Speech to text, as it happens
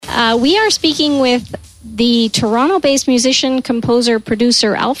We are speaking with the Toronto-based musician, composer,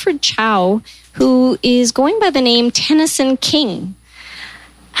 producer Alfred Chow, who is going by the name Tennyson King.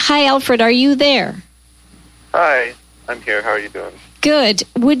 Hi, Alfred. Are you there? Hi, I'm here. How are you doing? Good.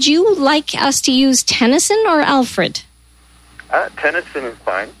 Would you like us to use Tennyson or Alfred? Tennyson is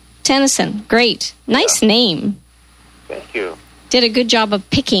fine. Tennyson. Great. Nice name. Thank you. Did a good job of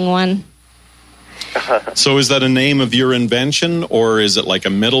picking one. So is that a name of your invention, or is it like a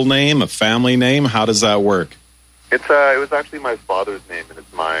middle name, a family name? How does that work? It was actually my father's name, and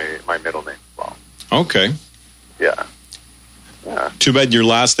it's my middle name as well. Okay. Yeah. Too bad your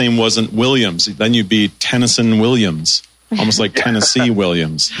last name wasn't Williams. Then you'd be Tennyson Williams. Almost like Tennessee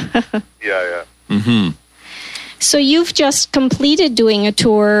Williams. Yeah. Mm-hmm. So you've just completed doing a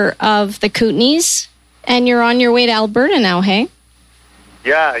tour of the Kootenays, and you're on your way to Alberta now, hey?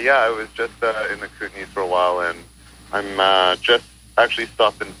 Yeah. I was just in the Kootenays for a while, and I'm just actually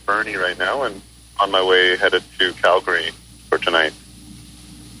stopped in Fernie right now, and on my way headed to Calgary for tonight.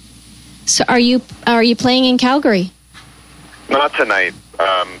 So are you playing in Calgary? Not tonight,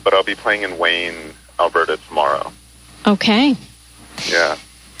 but I'll be playing in Wayne, Alberta tomorrow. Okay. Yeah.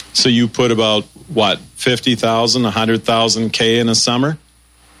 So you put about, 50,000, 100,000 K in a summer?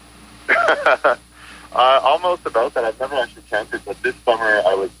 Almost about that. I've never actually counted, but this summer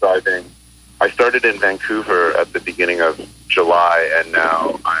I was driving. I started in Vancouver at the beginning of July, and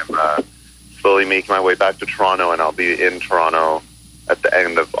now I'm slowly making my way back to Toronto, and I'll be in Toronto at the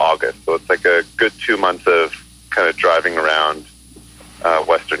end of August. So it's like a good 2 months of kind of driving around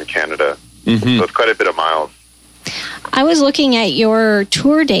Western Canada. Mm-hmm. So it's quite a bit of miles. I was looking at your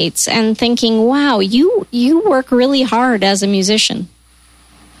tour dates and thinking, wow, you work really hard as a musician.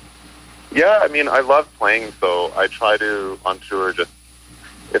 Yeah, I mean, I love playing, so I try to, on tour, just,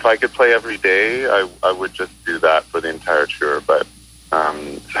 if I could play every day, I would just do that for the entire tour, but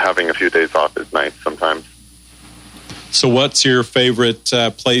having a few days off is nice sometimes. So what's your favorite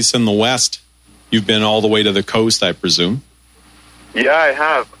place in the West? You've been all the way to the coast, I presume. Yeah, I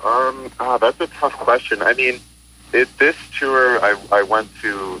have. That's a tough question. I mean, this tour, I went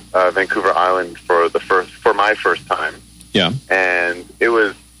to Vancouver Island for my first time. Yeah. And it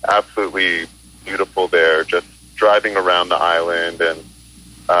was absolutely beautiful there, just driving around the island and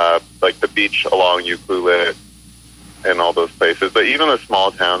like the beach along Ucluelet and all those places. But even the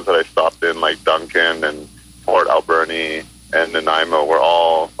small towns that I stopped in, like Duncan and Port Alberni and Nanaimo, were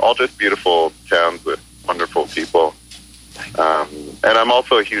all just beautiful towns with wonderful people. And I'm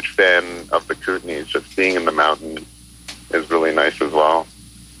also a huge fan of the Kootenays. Just being in the mountains is really nice as well.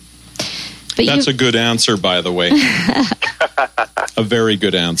 But that's a good answer, by the way. A very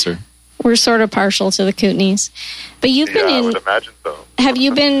good answer. We're sort of partial to the Kootenays. But you've been in... I would imagine so. Have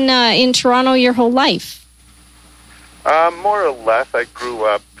you been in Toronto your whole life? More or less. I grew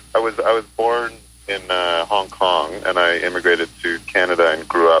up... I was born in Hong Kong, and I immigrated to Canada and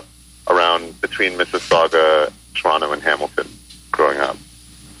grew up around between Mississauga, Toronto, and Hamilton growing up.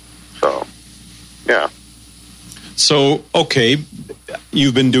 So, yeah. So, okay,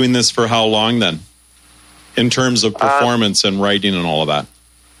 you've been doing this for how long then? In terms of performance and writing and all of that?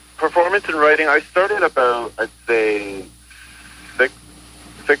 Performance and writing, I started about, I'd say,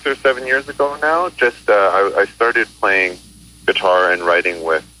 six or 7 years ago now. Just, I started playing guitar and writing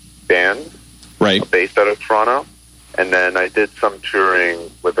with bands. Right. Based out of Toronto. And then I did some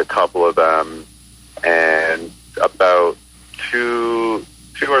touring with a couple of them. And about two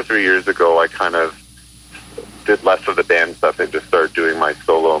or 3 years ago, I kind of did less of the band stuff and just started doing my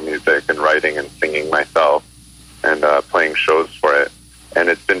solo music and writing and singing myself and playing shows for it. And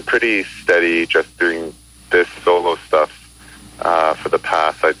it's been pretty steady just doing this solo stuff for the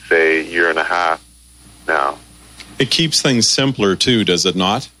past, I'd say, year and a half now. It keeps things simpler too, does it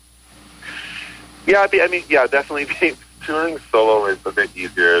not? Yeah, I mean, definitely. Touring solo is a bit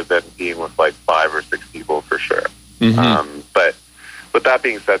easier than being with like 5 or 6 people for sure. Mm-hmm. But with that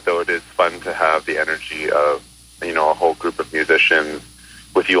being said, though, it is fun to have the energy of, a whole group of musicians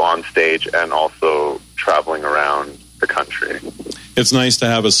with you on stage and also traveling around the country. It's nice to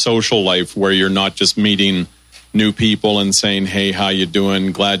have a social life where you're not just meeting new people and saying, hey, how you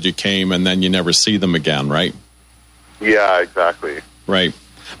doing? Glad you came, and then you never see them again, right? Yeah, exactly. Right.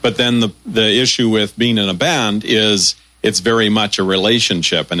 But then the issue with being in a band is it's very much a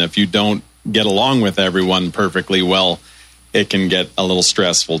relationship. And if you don't get along with everyone perfectly well, it can get a little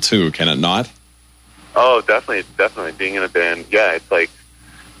stressful too, can it not? Oh, definitely. Being in a band, yeah, it's like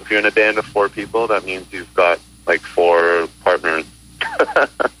if you're in a band of 4 people, that means you've got like 4 partners.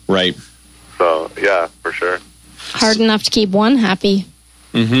 Right. So, yeah, for sure. Hard enough to keep one happy.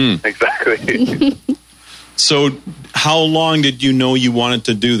 Mm-hmm. Exactly. So how long did you know you wanted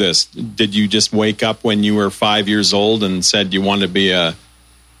to do this? Did you just wake up when you were 5 years old and said you wanted to be a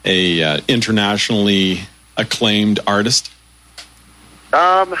internationally acclaimed artist?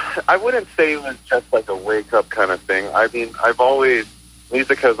 I wouldn't say it was just like a wake up kind of thing. I mean,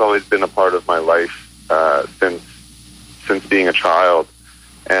 music has always been a part of my life since being a child,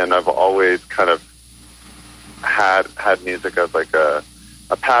 and I've always kind of had music as like a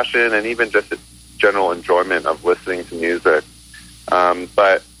passion and even just a general enjoyment of listening to music.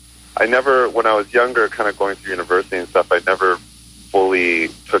 But I never, when I was younger, kind of going through university and stuff, I never fully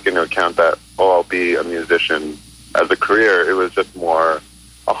took into account that, I'll be a musician as a career. It was just more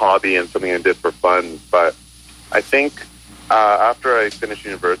a hobby and something I did for fun. But I think after I finished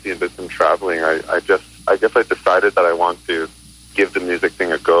university and did some traveling, I guess I decided that I want to give the music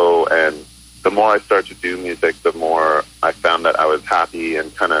thing a go. And the more I started to do music, the more I found that I was happy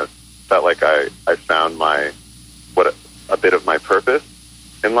and kind of felt like I found a bit of my purpose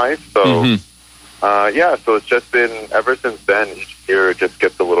in life. So so it's just been, ever since then, each year it just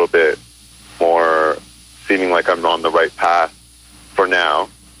gets a little bit more seeming like I'm on the right path for now.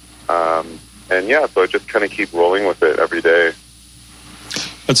 So I just kind of keep rolling with it every day.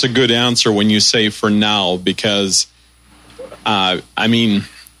 That's a good answer when you say for now, because, I mean,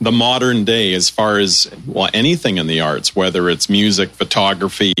 the modern day, as far as anything in the arts, whether it's music,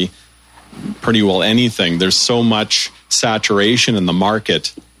 photography, pretty well anything, there's so much saturation in the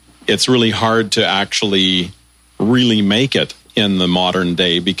market. It's really hard to actually really make it in the modern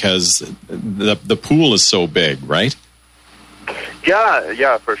day because the pool is so big, right?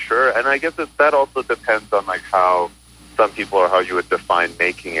 Yeah, for sure. And I guess that also depends on like how some people or how you would define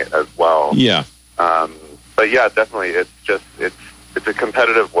making it as well. Yeah. But yeah, definitely, it's a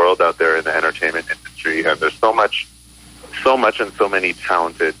competitive world out there in the entertainment industry, and there's so much and so many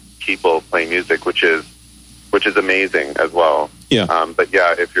talented people playing music, which is amazing as well. Yeah. But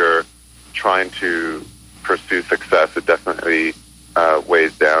yeah, if you're trying to pursue success, it definitely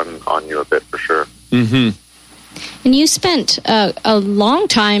weighs down on you a bit for sure. Mm-hmm. And you spent a long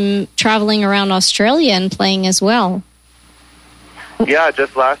time traveling around Australia and playing as well. Yeah,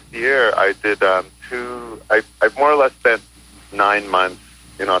 just last year I did I more or less spent 9 months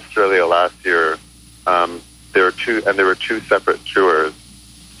in Australia last year. There were two separate tours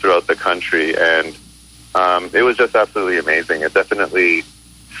throughout the country, and it was just absolutely amazing. It definitely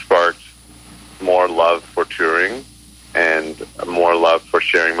sparked more love for touring and more love for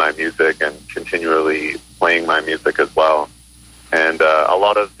sharing my music and continually playing my music as well. And a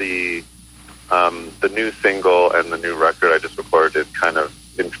lot of the new single and the new record I just recorded is kind of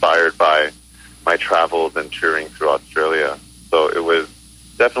inspired by my travels and touring through Australia. So it was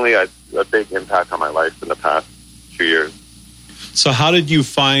definitely a big impact on my life in the past 2 years. So how did you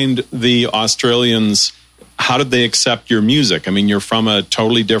find the Australians? How did they accept your music? I mean, you're from a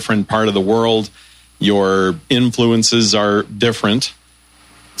totally different part of the world. Your influences are different.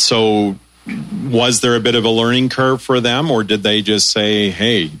 So was there a bit of a learning curve for them, or did they just say,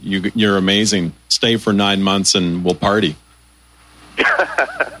 hey, you're amazing, stay for 9 months and we'll party?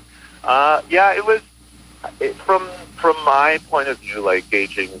 Yeah, it was from my point of view, like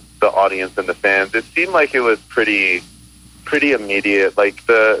gauging the audience and the fans, it seemed like it was pretty immediate. Like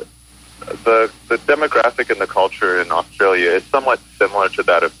the demographic and the culture in Australia is somewhat similar to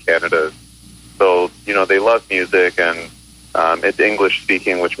that of Canada. So, they love music, and it's English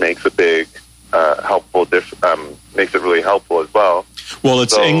speaking, which makes a big makes it really helpful as well. Well,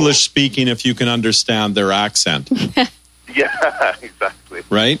 it's English speaking if you can understand their accent. Yeah, exactly.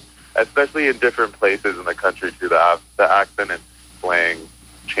 Right? Especially in different places in the country, too. The accent and slang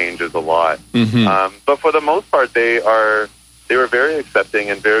changes a lot. Mm-hmm. But for the most part, they were very accepting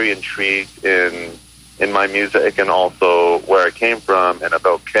and very intrigued in my music and also where I came from and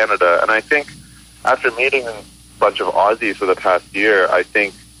about Canada. And I think after meeting a bunch of Aussies for the past year, I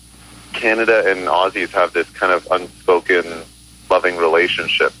think Canada and Aussies have this kind of unspoken loving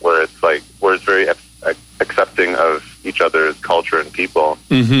relationship where it's very accepting of each other's culture and people.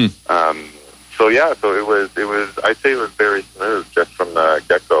 Mm-hmm. So it was I'd say it was very smooth just from the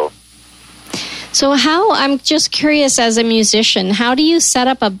get-go. So I'm just curious, as a musician, how do you set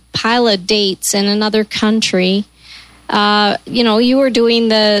up a pile of dates in another country? You were doing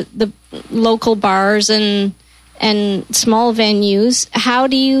the local bars and small venues. How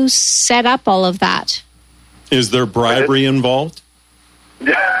do you set up all of that? Is there bribery involved?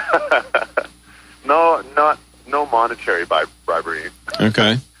 No monetary bribery.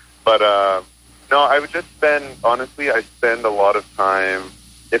 Okay. But no, I would just I spend a lot of time.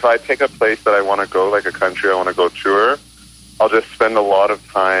 If I pick a place that I want to go, like a country I want to go tour, I'll just spend a lot of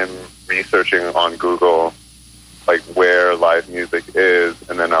time researching on Google like where live music is,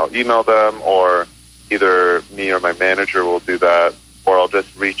 and then I'll email them, or either me or my manager will do that, or I'll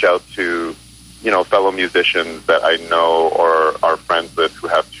just reach out to, fellow musicians that I know or are friends with who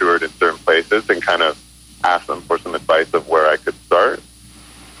have toured in certain places and kind of ask them for some advice of where I could start.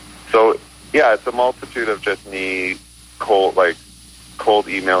 So, yeah, it's a multitude of just me cold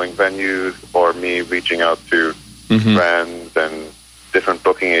emailing venues, or me reaching out to friends and different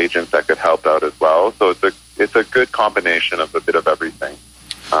booking agents that could help out as well. So it's a good combination of a bit of everything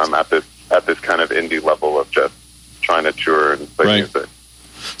at this kind of indie level of just trying to tour and play music.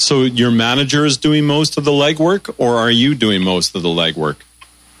 So your manager is doing most of the legwork, or are you doing most of the legwork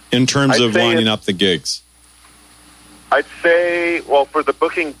in terms of lining up the gigs? I'd say, well, for the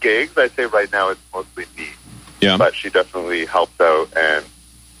booking gigs, I'd say right now it's mostly me. Yeah. But she definitely helps out, and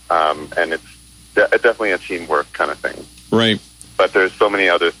it's definitely a teamwork kind of thing. Right. But there's so many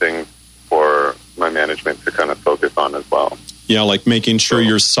other things for my management to kind of focus on as well. Yeah, like making sure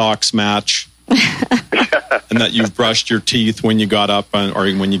your socks match, and that you've brushed your teeth when you got up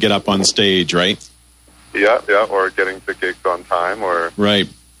or when you get up on stage, right? Yeah, or getting to gigs on time, or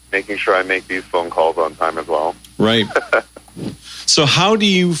making sure I make these phone calls on time as well. Right. So how do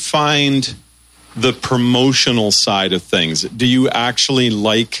you find the promotional side of things? Do you actually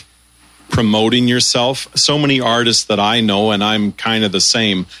like promoting yourself? So many artists that I know, and I'm kind of the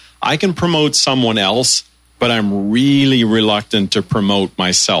same, I can promote someone else, but I'm really reluctant to promote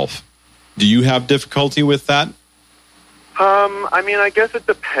myself. Do you have difficulty with that? I mean, I guess it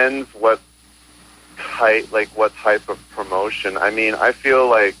depends what type of promotion. I mean, I feel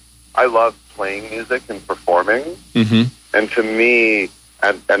like I love playing music and performing. Mm-hmm. And to me,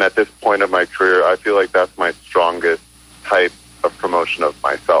 and at this point of my career, I feel like that's my strongest type of promotion of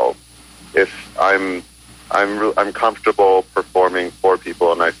myself. If I'm comfortable performing for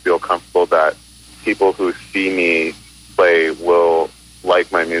people, and I feel comfortable that people who see me play will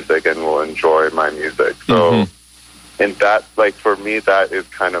like my music and will enjoy my music. So, and that, like, for me, that is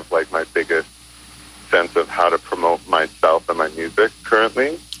kind of like my biggest sense of how to promote myself and my music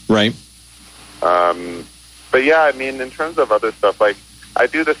currently. Right. But yeah, I mean, in terms of other stuff, like, I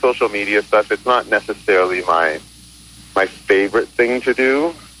do the social media stuff. It's not necessarily my favorite thing to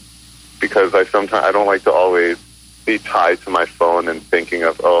do, because I don't like to always be tied to my phone and thinking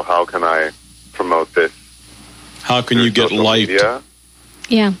of, oh, how can I promote this? How can you get liked? Media?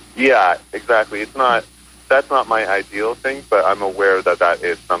 Yeah. Yeah, exactly. That's not my ideal thing, but I'm aware that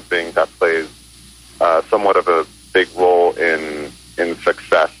is something that plays somewhat of a big role in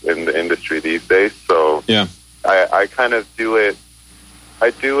success in the industry these days. So yeah, I kind of do it.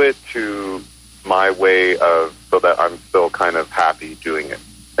 I do it to my way of, so that I'm still kind of happy doing it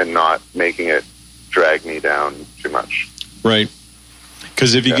and not making it drag me down too much. Right.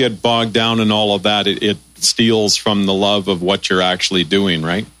 Because if you get bogged down in all of that, it steals from the love of what you're actually doing,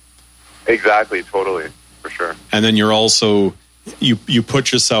 right? Exactly, totally, for sure. And then you're also, you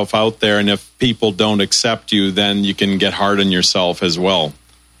put yourself out there, and if people don't accept you, then you can get hard on yourself as well.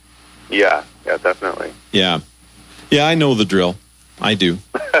 Yeah, definitely. Yeah, I know the drill. I do.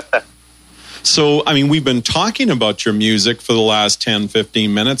 So, I mean, we've been talking about your music for the last 10,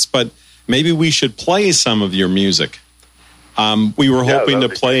 15 minutes, but maybe we should play some of your music. We were hoping to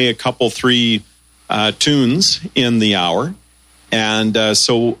play a couple, 3 tunes in the hour. And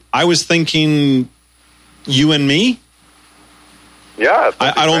so I was thinking, You and Me? Yeah.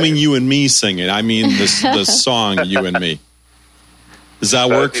 I don't mean you and me singing. I mean the song You and Me. Does that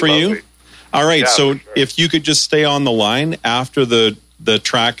work for you? All right. So if you could just stay on the line after the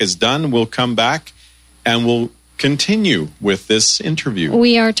track is done, we'll come back and we'll continue with this interview.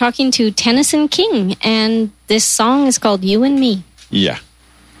 We are talking to Tennyson King, and this song is called You and Me. Yeah.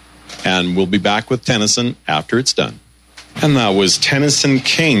 And we'll be back with Tennyson after it's done. And that was Tennyson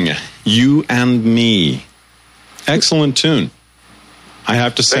King, You and Me. Excellent tune. I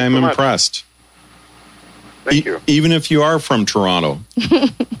have to say, I'm impressed. Thank you. Even if you are from Toronto.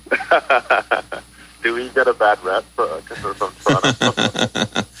 Do we get a bad rep because we're from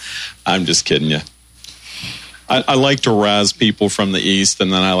Toronto? I'm just kidding you. I like to razz people from the East,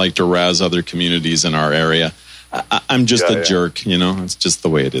 and then I like to razz other communities in our area. I'm just a jerk, you know. It's just the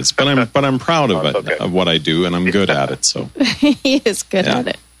way it is. But I'm proud of it, of what I do, and I'm good at it. So he is good at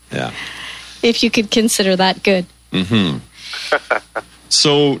it. Yeah. If you could consider that good. Mm-hmm.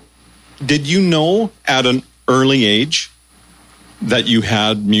 So, did you know at an early age that you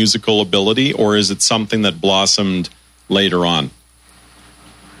had musical ability, or is it something that blossomed later on?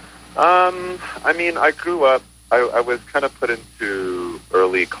 I mean, I grew up. I was kind of put into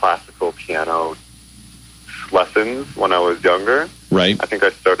early classical piano lessons when I was younger. Right. I think I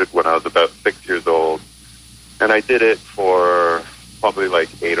started when I was about 6 years old. and I did it for probably like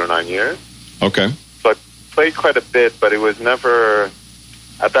 8 or 9 years. Okay. So I played quite a bit, but it was never,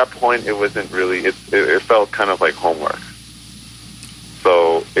 at that point, it wasn't really, it felt kind of like homework.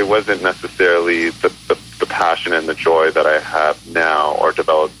 So it wasn't necessarily the passion and the joy that I have now or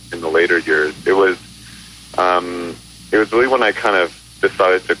developed in the later years. It was really when I kind of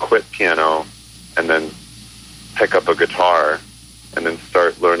decided to quit piano and then pick up a guitar and then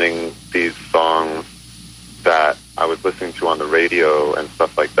start learning these songs that I was listening to on the radio and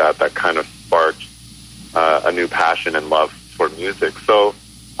stuff like that, that kind of sparked a new passion and love for music. So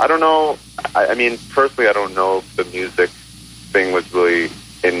I don't know, I mean, personally, I don't know if the music thing was really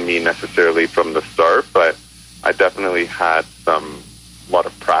in me necessarily from the start, but I definitely had a lot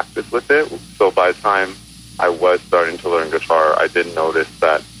of practice with it. So by the time I was starting to learn guitar, I did notice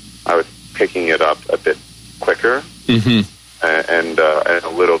that I was picking it up a bit quicker and a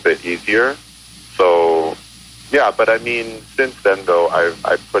little bit easier. So yeah, but I mean, since then though, I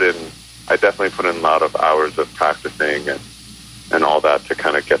definitely put in a lot of hours of practicing and all that to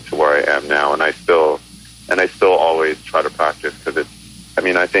kind of get to where I am now. And I still always try to practice because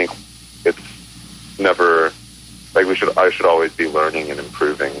I think it's never like I should always be learning and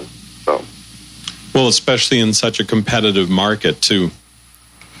improving. So, well, especially in such a competitive market too.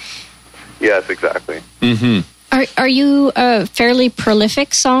 Yes, exactly. Are you a fairly prolific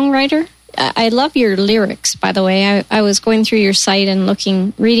songwriter? I love your lyrics, by the way. I was going through your site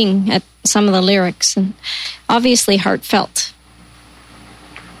and reading at some of the lyrics, and obviously heartfelt.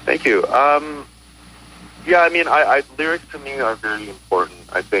 Thank you. Yeah, I mean, lyrics to me are very important.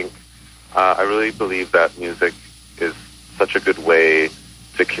 I think I really believe that music is such a good way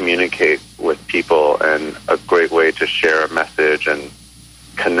to communicate with people and a great way to share a message and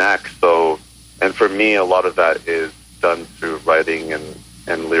connect. So, and for me, a lot of that is done through writing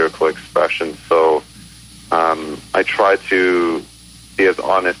and lyrical expression. So I try to be as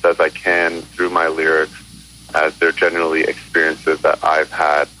honest as I can through my lyrics, as they're generally experiences that I've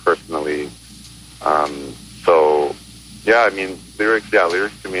had personally. So yeah, I mean, lyrics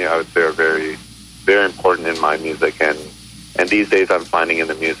to me, I would say, are very, very important in my music, and these days I'm finding in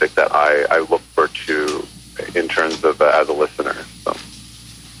the music that I look for too, in terms of as a listener. So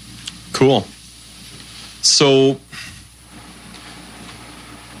cool. So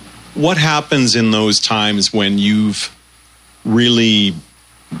what happens in those times when you've really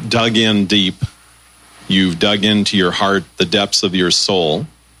dug in deep, you've dug into your heart, the depths of your soul,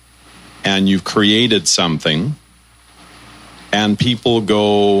 and you've created something, and people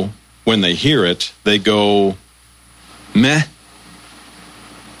go, when they hear it, they go, meh?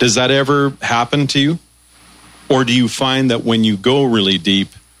 Does that ever happen to you? Or do you find that when you go really deep,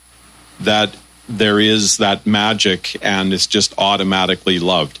 that there is that magic and it's just automatically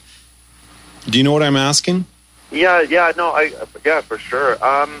loved? Do you know what I'm asking? Yeah, for sure.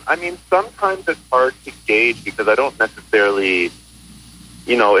 I mean, sometimes it's hard to gauge because I don't necessarily,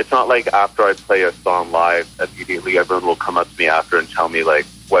 it's not like after I play a song live, immediately everyone will come up to me after and tell me like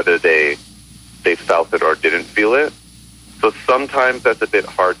whether they felt it or didn't feel it. So sometimes that's a bit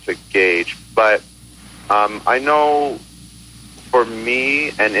hard to gauge. But I know for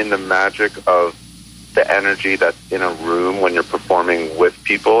me, and in the magic of the energy that's in a room when you're performing with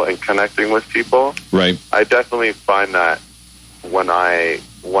people and connecting with people, right? I definitely find that when I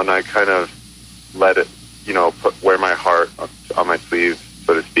kind of let it, wear my heart on my sleeve,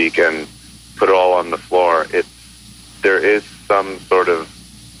 so to speak, and put it all on the floor, there is some sort of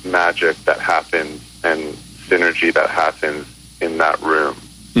magic that happens and synergy that happens in that room.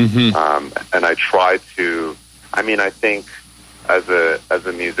 And I try to, I think as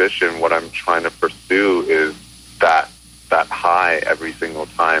a musician, what I'm trying to pursue is that high every single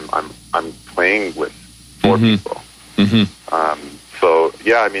time I'm playing for people. So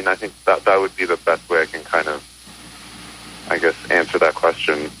yeah, I think that would be the best way I can kind of, I guess, answer that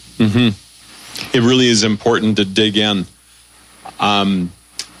question. It really is important to dig in.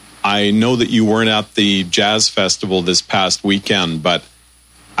 I know that you weren't at the jazz festival this past weekend, but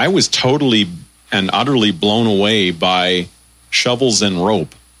I was totally and utterly blown away by Shovels and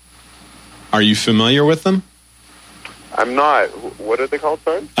Rope. Are you familiar with them? I'm not. What are they called,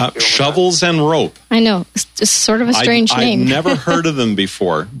 sorry? Shovels and Rope. I know. It's just sort of a strange name. I've never heard of them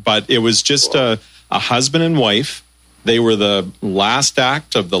before, but it was just a husband and wife. They were the last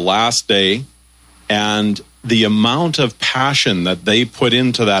act of the last day, and the amount of passion that they put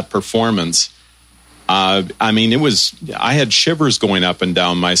into that performance, I had shivers going up and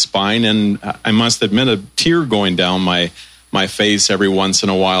down my spine, and I must admit a tear going down my face every once in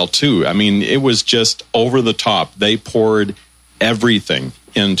a while too. It was just over the top. They poured everything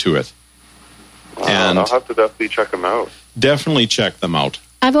into it. And I'll have to definitely check them out. Definitely check them out.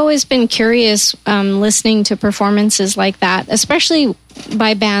 I've always been curious listening to performances like that, especially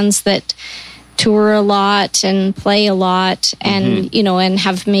by bands that tour a lot and play a lot and, and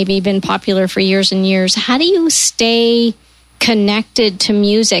have maybe been popular for years and years. How do you stay connected to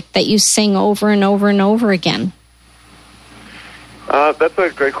music that you sing over and over and over again? That's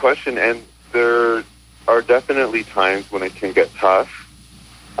a great question, and there are definitely times when it can get tough.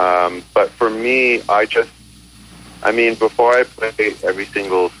 But for me, before I play every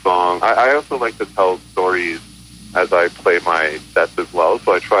single song, I also like to tell stories as I play my sets as well.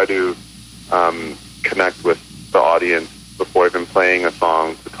 So I try to connect with the audience before even playing a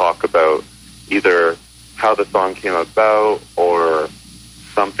song to talk about either how the song came about or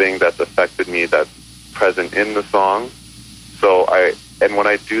something that's affected me that's present in the song. And when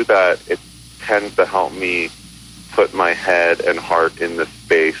I do that, it tends to help me put my head and heart in the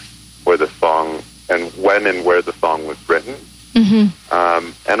space where the song and when and where the song was written.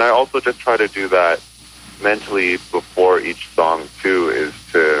 And I also just try to do that mentally before each song too, is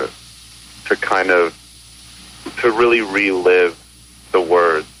to really relive the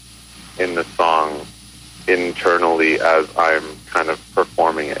words in the song internally as I'm kind of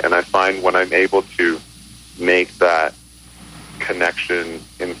performing it. And I find when I'm able to make that connection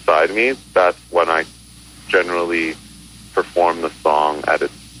inside me, that's when I generally perform the song at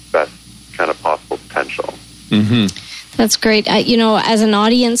its best kind of possible potential. That's great. As an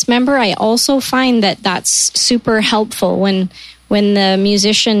audience member, I also find that that's super helpful when the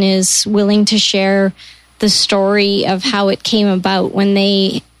musician is willing to share the story of how it came about, when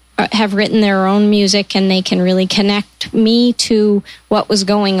they have written their own music and they can really connect me to what was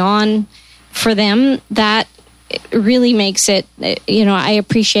going on for them. That really makes it, I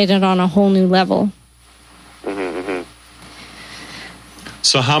appreciate it on a whole new level.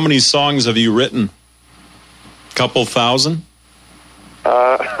 So how many songs have you written? Couple thousand?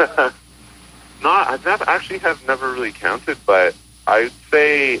 I have never really counted, but I'd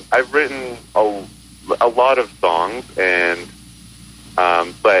say I've written a lot of songs, and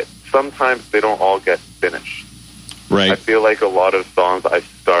but sometimes they don't all get finished. Right. I feel like a lot of songs I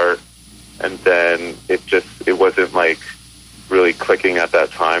start and then it wasn't like really clicking at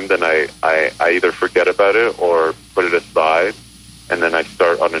that time. Then I either forget about it or put it aside, and then I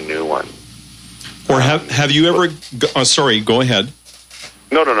start on a new one. Or have you ever? Sorry, go ahead.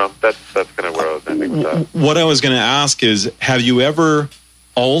 No. That's kind of where I was ending with that. What I was going to ask is, have you ever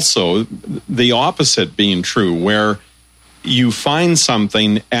also, the opposite being true, where you find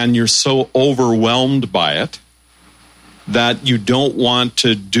something and you're so overwhelmed by it that you don't want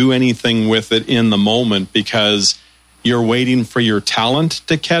to do anything with it in the moment because you're waiting for your talent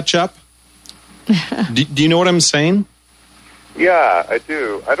to catch up? Do you know what I'm saying? Yeah, I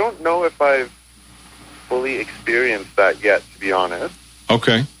do. I don't know if I've fully experienced that yet, to be honest.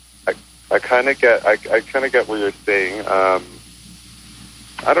 Okay. I kind of get what you're saying.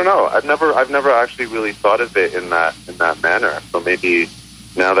 I don't know. I've never actually really thought of it in that manner. So maybe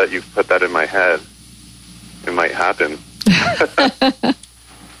now that you've put that in my head, it might happen.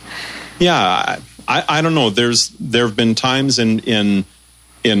 Yeah, I don't know. There have been times in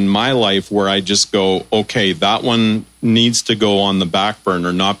my life where I just go, okay, that one needs to go on the back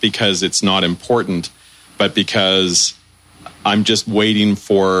burner, not because it's not important, but because I'm just waiting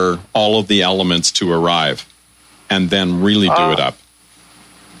for all of the elements to arrive and then really do it up.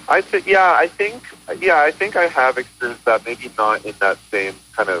 I think I have experienced that, maybe not in that same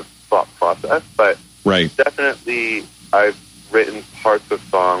kind of thought process, but right. Definitely I've written parts of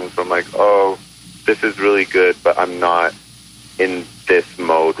songs where I'm like, oh, this is really good, but I'm not in this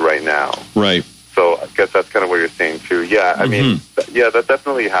mode right now. Right. So I guess that's kind of what you're saying too. Yeah, I mean, that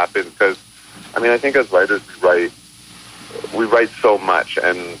definitely happens because, I mean, I think as writers we write so much,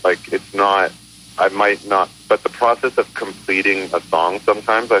 and like it's not, I might not, but the process of completing a song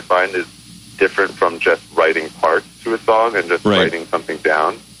sometimes I find is different from just writing parts to a song and just writing something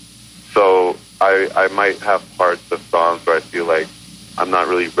down. So I might have parts of songs where I feel like I'm not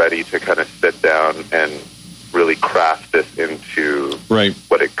really ready to kind of sit down and really craft this into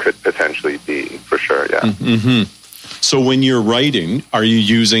what it could potentially be, for sure, yeah. Mm-hmm. So when you're writing, are you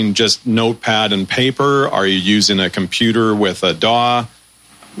using just notepad and paper? Are you using a computer with a DAW?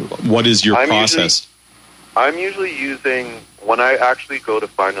 What is your process? I'm usually using, when I actually go to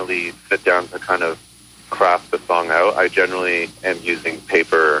finally sit down to kind of craft the song out, I generally am using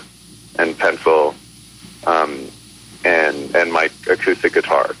paper and pencil and my acoustic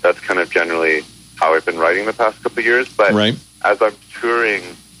guitar. That's kind of generally how I've been writing the past couple of years. But as I'm touring,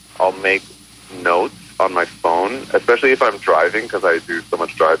 I'll make notes on my phone, especially if I'm driving, because I do so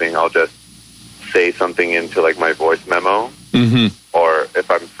much driving. I'll just say something into like my voice memo, or if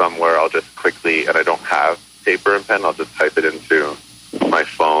I'm somewhere, I'll just quickly, and I don't have paper and pen, I'll just type it into my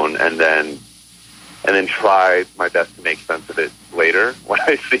phone, and then try my best to make sense of it later when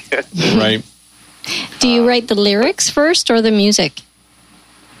I see it. Right. Do you write the lyrics first or the music?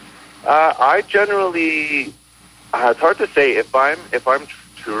 I generally, it's hard to say. If I'm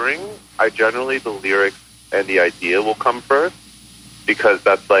touring, I generally, the lyrics and the idea will come first, because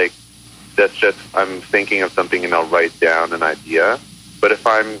that's just, I'm thinking of something and I'll write down an idea. But if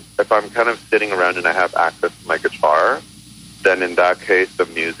I'm kind of sitting around and I have access to my guitar, then in that case, the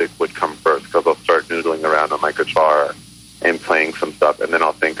music would come first, because I'll start noodling around on my guitar and playing some stuff, and then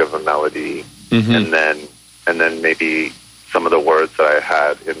I'll think of a melody, and then maybe some of the words that I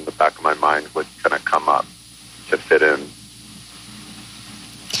had in the back of my mind would kind of come up to fit in.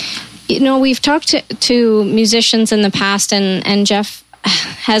 You know, we've talked to musicians in the past, and Jeff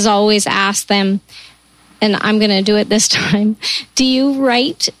has always asked them, and I'm going to do it this time, do you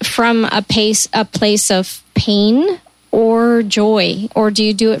write from a place of pain or joy, or do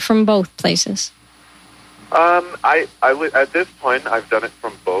you do it from both places? I would, at this point, I've done it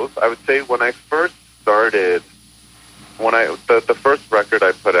from both. I would say when I first started, the first record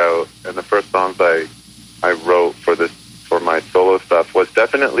I put out and the first songs I wrote for my solo stuff was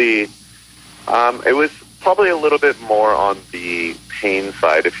definitely, it was probably a little bit more on the pain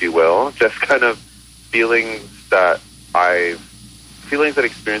side, if you will, just kind of feelings that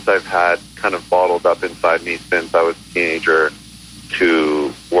experience I've had kind of bottled up inside me since I was a teenager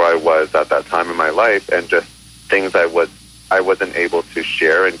to where I was at that time in my life, and just things I wasn't able to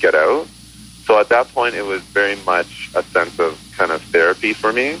share and get out. So at that point, it was very much a sense of kind of therapy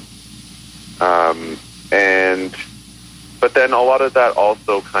for me. But then a lot of that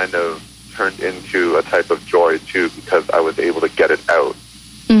also kind of turned into a type of joy too, because I was able to get it out.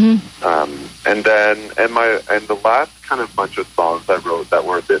 And the last kind of bunch of songs I wrote that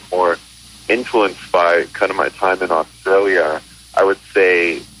were a bit more influenced by kind of my time in Australia, I would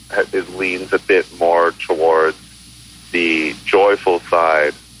say it leans a bit more towards the joyful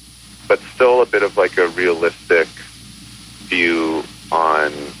side, but still a bit of like a realistic view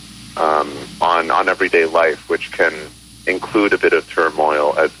on everyday life, which can include a bit of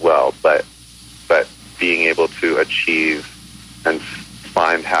turmoil as well, but being able to achieve and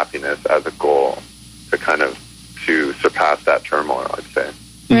find happiness as a goal to surpass that turmoil, I'd say.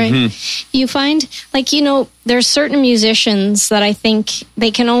 Right. You find, there's certain musicians that I think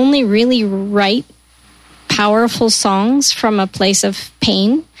they can only really write powerful songs from a place of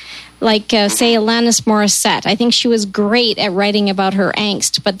pain. Say, Alanis Morissette. I think she was great at writing about her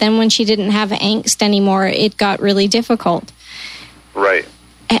angst, but then when she didn't have angst anymore, it got really difficult. Right.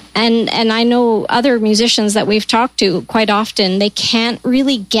 And I know other musicians that we've talked to quite often, they can't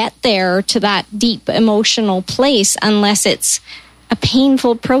really get there to that deep emotional place unless it's a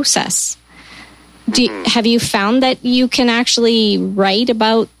painful process. Have you found that you can actually write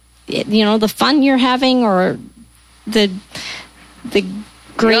about, the fun you're having, or the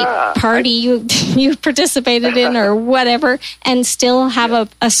great party you participated in, or whatever, and still have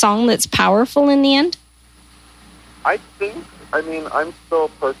a song that's powerful in the end? I'm still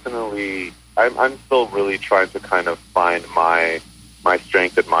personally, I'm still really trying to kind of find my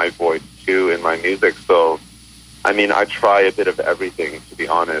strength and my voice too in my music. So, I try a bit of everything, to be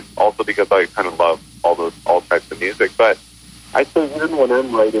honest. Also because I kind of love all types of music. But I think even when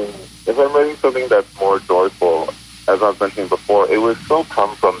I'm writing, if I'm writing something that's more joyful, as I was mentioning before, it would still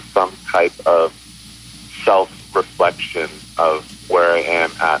come from some type of self-reflection of where I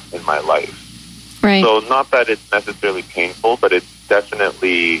am at in my life. Right. So not that it's necessarily painful, but it's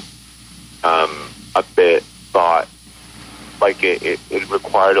definitely a bit thought, like it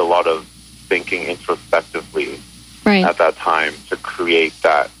required a lot of thinking introspectively at that time to create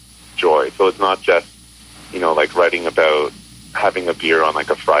that joy. So it's not just, like writing about having a beer on like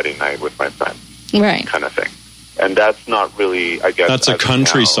a Friday night with my friends, right, kind of thing. And that's not really, I guess... That's a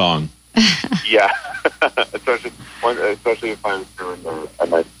country song. Yeah. especially if I'm doing a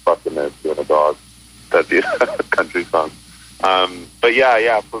nice fucking doing a dog. That'd be a country song. But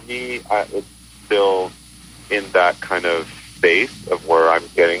yeah, for me, it's still in that kind of space of where I'm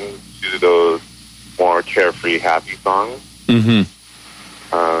getting to those more carefree, happy songs.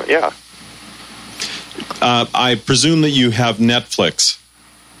 Yeah. I presume that you have Netflix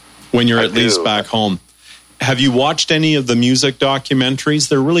when you're at least back home. Have you watched any of the music documentaries?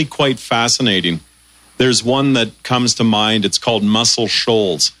 They're really quite fascinating. There's one that comes to mind. It's called Muscle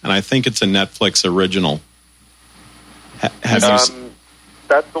Shoals, and I think it's a Netflix original. Have you?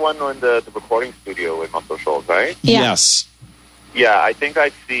 That's the one in the recording studio in Muscle Shoals, right? Yeah. Yes. Yeah, I think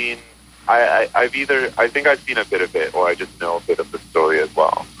I've seen I think I've seen a bit of it, or I just know a bit of the story as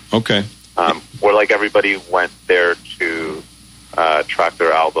well. Okay. Where like everybody went there to track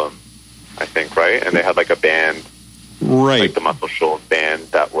their album, I think, right? And they had like a band, right? Like the Muscle Shoals band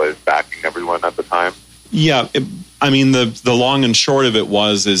that was backing everyone at the time. Yeah, the long and short of it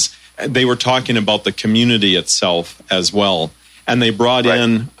is they were talking about the community itself as well, and they brought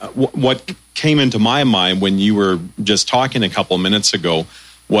in what came into my mind when you were just talking a couple of minutes ago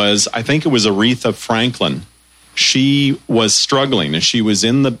was, I think it was Aretha Franklin. She was struggling, and she was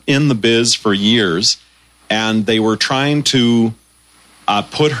in the biz for years, and they were trying to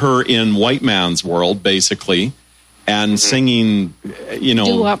put her in white man's world, basically, and singing,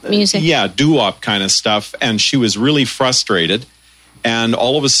 doo-wop music. Yeah, doo-wop kind of stuff, and she was really frustrated. And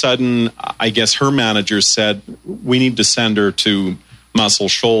all of a sudden, I guess her manager said, we need to send her to Muscle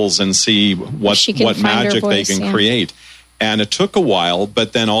Shoals and see what magic they can create. And it took a while,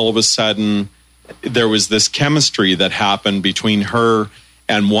 but then all of a sudden, there was this chemistry that happened between her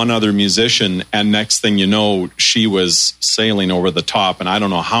and one other musician, and next thing you know, she was sailing over the top, and I don't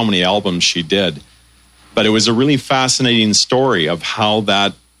know how many albums she did. But it was a really fascinating story of how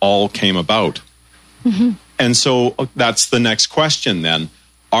that all came about. Mm-hmm. And so that's the next question then.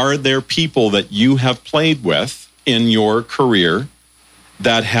 Are there people that you have played with in your career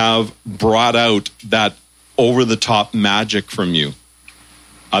that have brought out that over-the-top magic from you?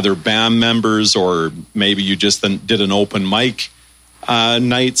 Other band members, or maybe you just did an open mic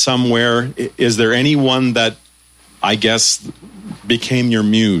night somewhere. Is there anyone that, I guess, became your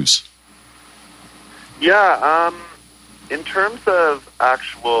muse? Yeah, in terms of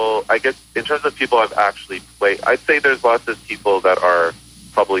in terms of people I've actually played, I'd say there's lots of people that are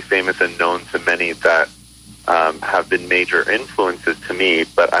probably famous and known to many that have been major influences to me,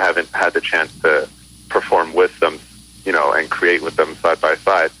 but I haven't had the chance to perform with them, and create with them side by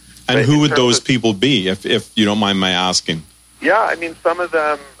side. And but who would those people be, if you don't mind my asking? Yeah, I mean, some of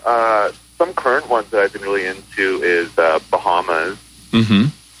them, some current ones that I've been really into is Bahamas. Mm-hmm.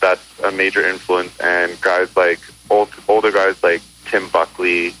 That's a major influence, and guys like older guys like Tim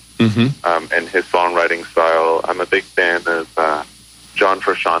Buckley, and his songwriting style. I'm a big fan of John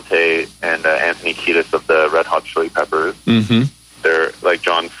Frusciante and Anthony Kiedis of the Red Hot Chili Peppers. Mm-hmm. They're like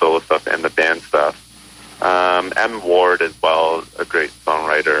John's solo stuff and the band stuff. M. Ward as well, a great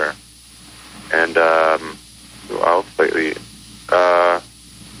songwriter. And who else lately?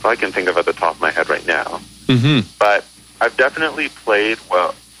 I can think of at the top of my head right now. Mm-hmm. But I've definitely played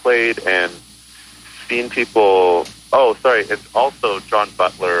and seen people. Oh, sorry, it's also John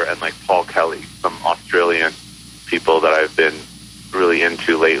Butler and like Paul Kelly, some Australian people that I've been really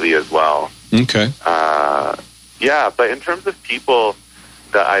into lately as well. Okay. Yeah, but in terms of people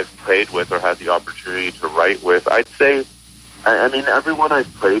that I've played with or had the opportunity to write with, I'd say, I mean, everyone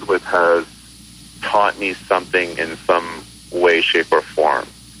I've played with has taught me something in some way, shape, or form,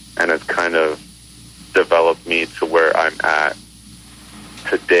 and has kind of developed me to where I'm at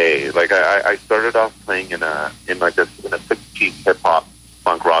today. Like I started off playing in a 6-piece hip hop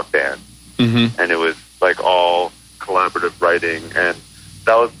punk rock band, and it was like all collaborative writing, and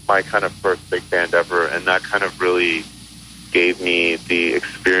that was my kind of first big band ever, and that kind of really gave me the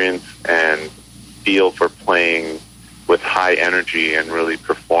experience and feel for playing with high energy and really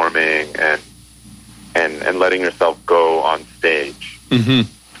performing and letting yourself go on stage. Mm-hmm.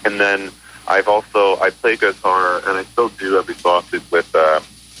 And then I play guitar, and I still do every so often with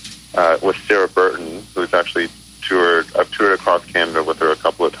Sarah Burton, who's actually I've toured across Canada with her a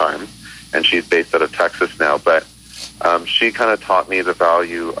couple of times, and she's based out of Texas now. But she kind of taught me the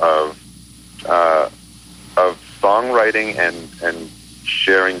value of songwriting and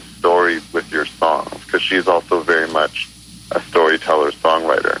sharing stories with your songs, because she's also very much a storyteller,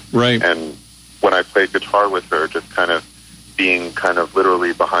 songwriter. Right. And when I played guitar with her, just kind of being kind of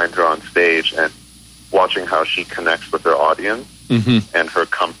literally behind her on stage and watching how she connects with her audience, and her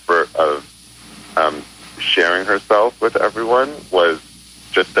comfort of sharing herself with everyone was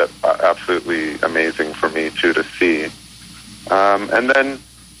just absolutely amazing for me too to see. And then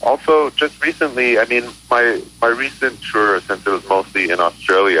also just recently, I mean, my recent tour, since it was mostly in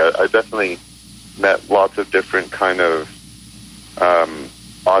Australia, I definitely met lots of different kind of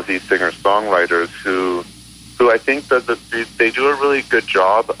Aussie singer-songwriters who I think that they do a really good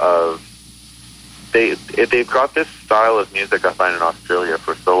job of, they've got this style of music I find in Australia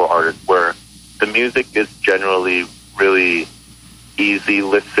for solo artists where the music is generally really easy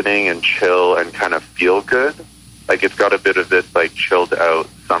listening and chill and kind of feel good. Like it's got a bit of this like chilled out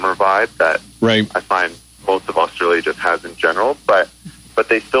summer vibe that I find most of Australia just has in general, but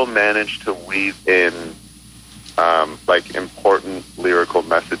they still manage to weave in like important lyrical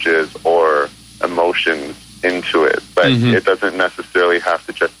messages or emotions into it, but it doesn't necessarily have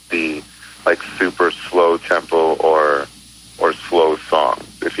to just be like super slow tempo or slow songs,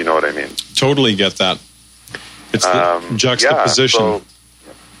 if you know what I mean. Totally get that. It's the juxtaposition.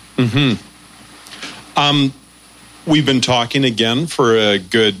 We've been talking again for a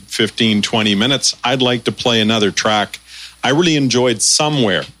good 15, 20 minutes. I'd like to play another track. I really enjoyed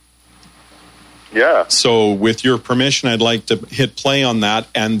Somewhere. Yeah. So with your permission, I'd like to hit play on that.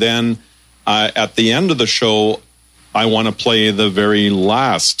 And then at the end of the show, I want to play the very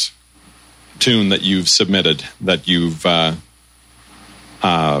last tune that you've submitted, that you've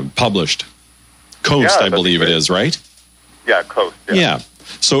published. Coast, I believe it is, right? Yeah, Coast. Yeah.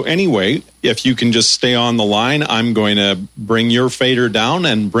 So anyway, if you can just stay on the line, I'm going to bring your fader down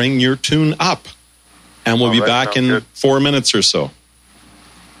and bring your tune up. And we'll be back in 4 minutes or so.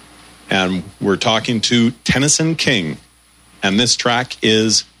 And we're talking to Tennyson King. And this track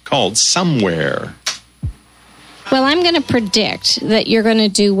is called Somewhere. Well, I'm going to predict that you're going to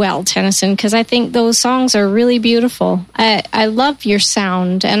do well, Tennyson, because I think those songs are really beautiful. I love your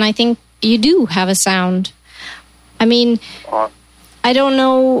sound, and I think you do have a sound. I mean, I don't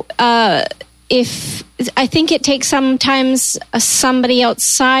know if... I think it takes sometimes somebody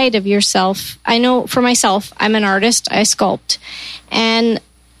outside of yourself. I know for myself, I'm an artist, I sculpt, and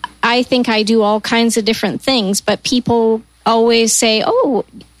I think I do all kinds of different things, but people always say, oh,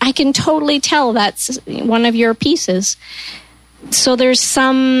 I can totally tell that's one of your pieces. So there's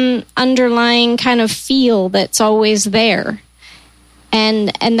some underlying kind of feel that's always there.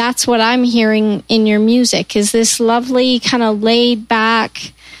 And that's what I'm hearing in your music, is this lovely kind of laid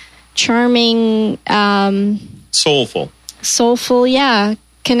back, charming, soulful, yeah,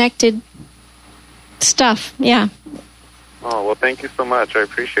 connected stuff, yeah. Oh, well, thank you so much. I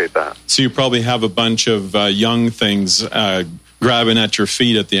appreciate that. So you probably have a bunch of young things grabbing at your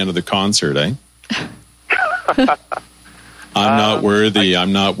feet at the end of the concert, eh? I'm not worthy.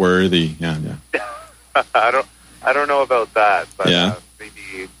 I'm not worthy. Yeah. I don't know about that, but yeah.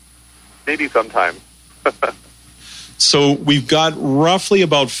 Maybe sometime. So we've got roughly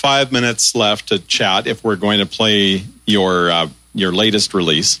about 5 minutes left to chat if we're going to play your latest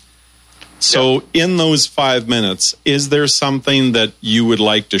release. So in those 5 minutes, is there something that you would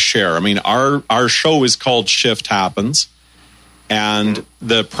like to share? I mean, our show is called Shift Happens, and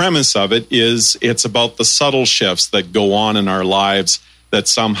the premise of it is it's about the subtle shifts that go on in our lives that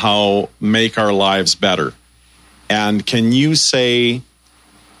somehow make our lives better. And can you say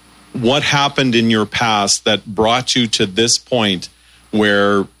what happened in your past that brought you to this point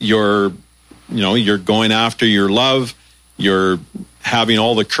where you're going after your love, you're having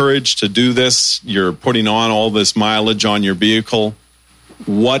all the courage to do this, you're putting on all this mileage on your vehicle?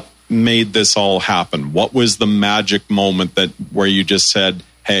 What made this all happen? What was the magic moment where you just said,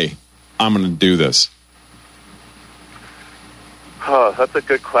 hey, I'm going to do this? Oh, that's a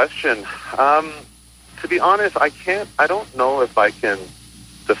good question. To be honest, I don't know if I can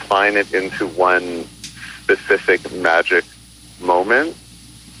define it into one specific magic moment.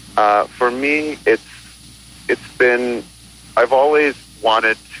 For me, it's been, I've always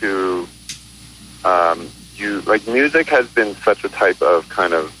wanted to, music has been such a type of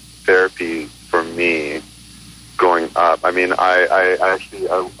kind of therapy for me growing up. I mean, I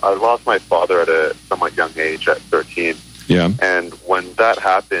lost my father at a somewhat young age at 13. Yeah. And when that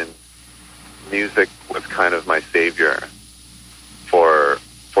happened, music was kind of my savior for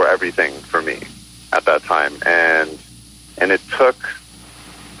everything for me at that time. And it took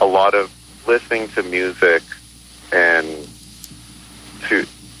a lot of listening to music and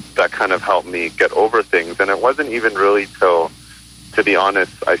that kind of helped me get over things. And it wasn't even really till, to be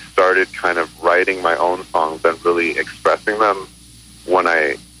honest, I started kind of writing my own songs and really expressing them when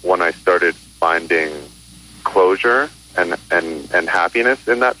I started finding closure and happiness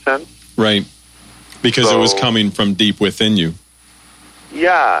in that sense. Right. Because it was coming from deep within you.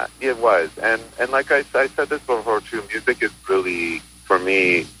 Yeah, it was. And like I said this before too, music is really, for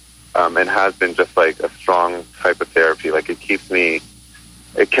me, and has been just like a strong type of therapy. Like it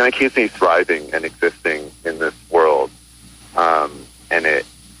kind of keeps me thriving and existing in this world.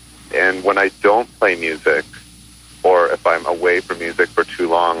 And when I don't play music, or if I'm away from music for too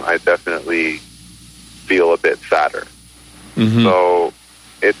long, I definitely feel a bit sadder. Mm-hmm. So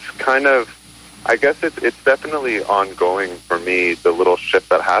it's kind of, I guess it's definitely ongoing for me, the little shift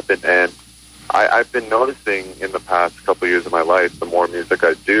that happened. And I've been noticing in the past couple of years of my life, the more music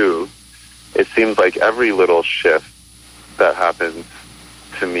I do, it seems like every little shift that happens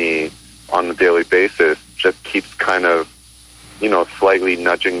to me on a daily basis just keeps kind of, slightly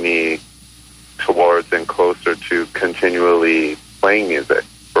nudging me towards and closer to continually playing music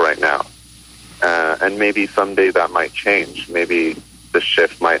for right now. And maybe someday that might change. Maybe the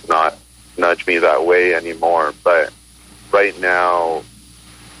shift might not nudge me that way anymore. But right now,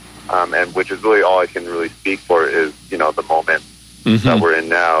 and which is really all I can really speak for, is, the moment that we're in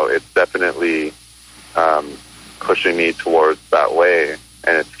now. It's definitely pushing me towards that way,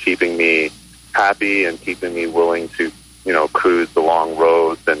 and it's keeping me happy and keeping me willing to, cruise the long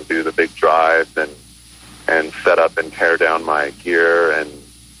roads and do the big drives and set up and tear down my gear and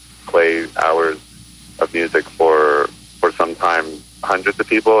play hours of music for sometimes hundreds of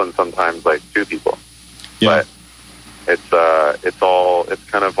people and sometimes like 2 people. Yeah. But it's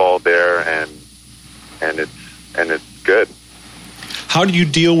kind of all there, and it's good. How do you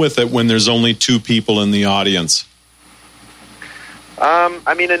deal with it when there's only 2 people in the audience?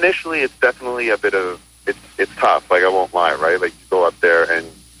 Initially it's definitely a bit of, it's tough. Like, I won't lie, right? Like, you go up there and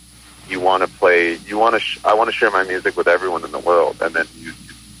you want to play, I want to share my music with everyone in the world, and then you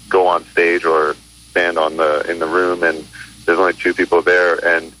go on stage or stand in the room and there's only 2 people there,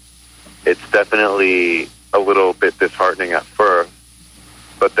 and it's definitely a little bit disheartening at first.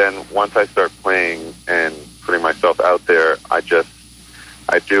 But then once I start playing and putting myself out there, I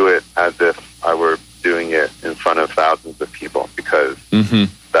do it as if I were doing it in front of thousands of people, because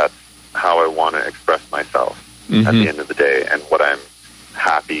that's how I want to express myself at the end of the day, and what I'm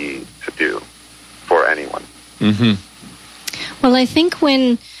happy to do for anyone. Well, I think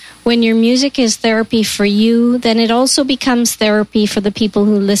when your music is therapy for you, then it also becomes therapy for the people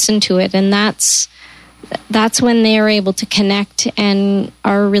who listen to it, and that's when they are able to connect and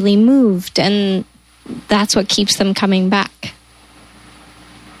are really moved, and that's what keeps them coming back.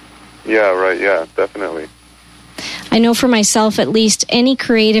 Yeah, right. Yeah, definitely. I know for myself, at least, any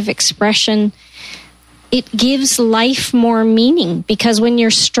creative expression, it gives life more meaning, because when you're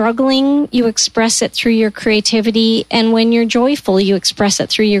struggling, you express it through your creativity, and when you're joyful, you express it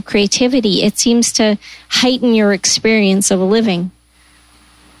through your creativity. It seems to heighten your experience of living.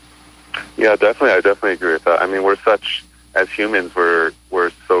 Yeah, definitely. I definitely agree with that. As humans, we're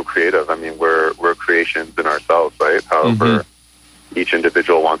so creative. We're creations in ourselves, right? However, each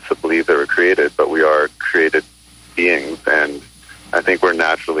individual wants to believe they were created, but we are created beings, and I think we're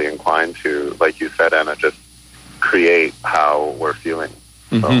naturally inclined to, like you said, Anna, just create how we're feeling.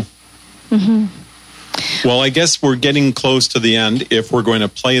 So. Well, I guess we're getting close to the end if we're going to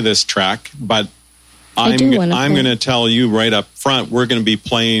play this track, but I'm going to tell you right up front, we're going to be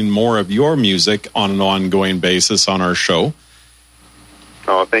playing more of your music on an ongoing basis on our show.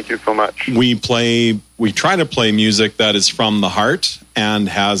 Oh, thank you so much. We try to play music that is from the heart and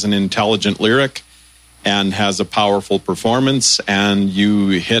has an intelligent lyric and has a powerful performance, and you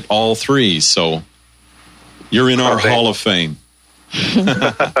hit all 3. So you're in our Hall of Fame.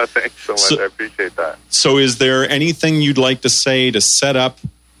 Thanks so much. I appreciate that. So is there anything you'd like to say to set up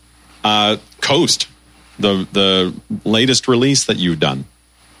Coast, the latest release that you've done?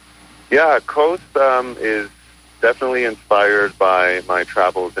 Yeah, Coast is definitely inspired by my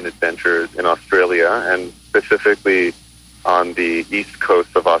travels and adventures in Australia, and specifically on the east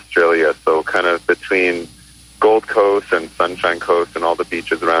coast of Australia, so kind of between Gold Coast and Sunshine Coast and all the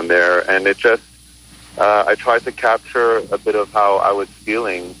beaches around there. And it just, I tried to capture a bit of how I was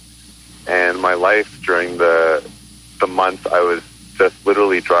feeling and my life during the months I was just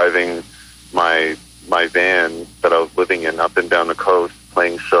literally driving my van that I was living in up and down the coast,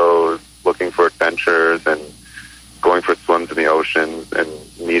 playing shows, looking for adventures, and going for swims in the oceans and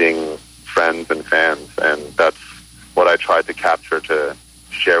meeting friends and fans. And that's what I tried to capture to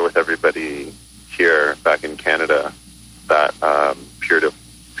share with everybody here back in Canada, that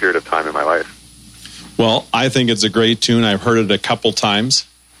period of time in my life. Well, I think it's a great tune. I've heard it a couple times,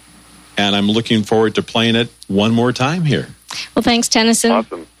 and I'm looking forward to playing it one more time here. Well, thanks, Tennyson.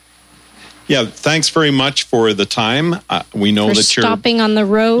 Awesome. Yeah, thanks very much for the time. We know that you're stopping on the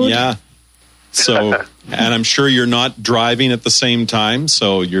road. Yeah. So, and I'm sure you're not driving at the same time,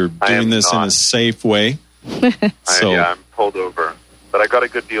 so you're doing this in a safe way. I'm pulled over, but I got a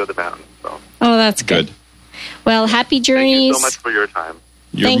good view of the mountains. So. Oh, that's good. Well, happy journeys. Thank you so much for your time.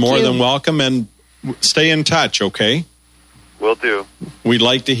 You're more than welcome, and stay in touch, okay? Will do. We'd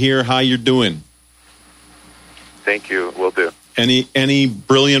like to hear how you're doing. Thank you. Will do. Any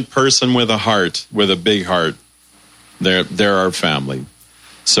brilliant person with a big heart, they're our family.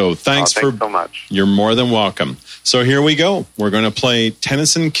 So thanks so much. You're more than welcome. So here we go. We're going to play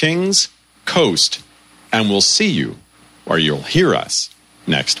Tennyson King's Coast, and we'll see you, or you'll hear us,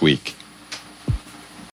 next week.